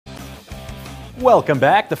Welcome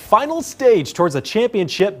back. The final stage towards a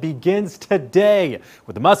championship begins today,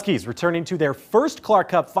 with the Muskies returning to their first Clark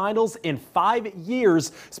Cup finals in 5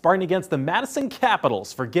 years, sparring against the Madison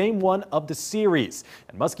Capitals for Game 1 of the series.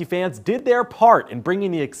 And Muskie fans did their part in bringing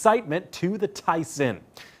the excitement to the Tyson.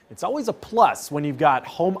 It's always a plus when you've got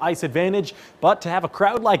home ice advantage, but to have a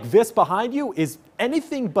crowd like this behind you is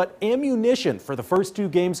anything but ammunition for the first 2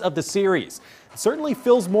 games of the series. It certainly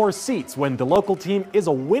fills more seats when the local team is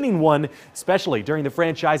a winning one, especially during the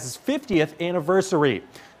franchise's 50th anniversary.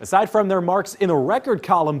 Aside from their marks in the record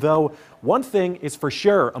column, though, one thing is for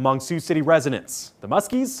sure among Sioux City residents: the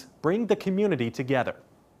Muskies bring the community together.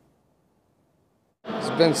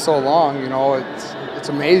 It's been so long, you know, it's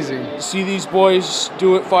amazing. To see these boys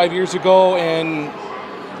do it 5 years ago and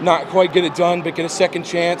not quite get it done, but get a second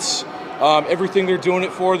chance. Everything they're doing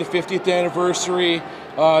it for, the 50th anniversary,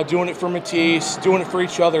 doing it for Matisse, doing it for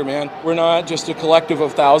each other, man. We're not just a collective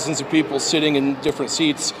of thousands of people sitting in different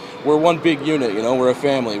seats. We're one big unit, you know, we're a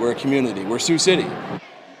family, we're a community, we're Sioux City.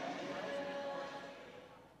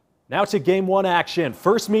 Now to Game 1 action.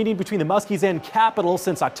 First meeting between the Muskies and Capitals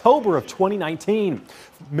since October of 2019.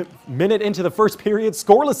 Minute into the first period,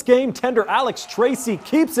 scoreless game. Tender Alex Tracy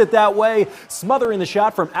keeps it that way, smothering the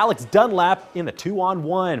shot from Alex Dunlap in the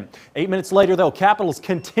 2-on-1. 8 minutes later, though, Capitals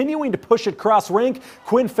continuing to push it cross rink.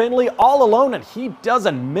 Quinn Finley all alone, and he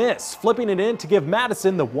doesn't miss, flipping it in to give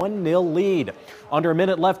Madison the 1-0 lead. Under a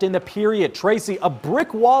minute left in the period, Tracy a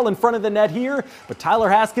brick wall in front of the net here, but Tyler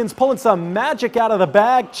Haskins pulling some magic out of the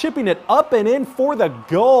bag, chipping it up and in for the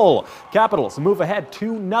goal. Capitals move ahead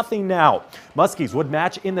 2-0 now. Muskies would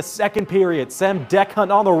match in the second period. Sam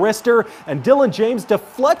Deckhunt on the wrister, and Dylan James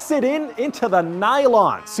deflects it into the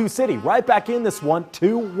nylon. Sioux City right back in this one,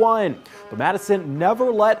 2-1. But Madison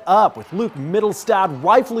never let up, with Luke Mittelstadt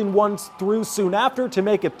rifling one through soon after to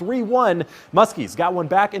make it 3-1. Muskies got one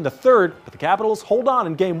back in the third, but the Capitals hold on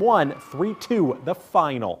in Game 1, 3-2 the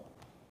final.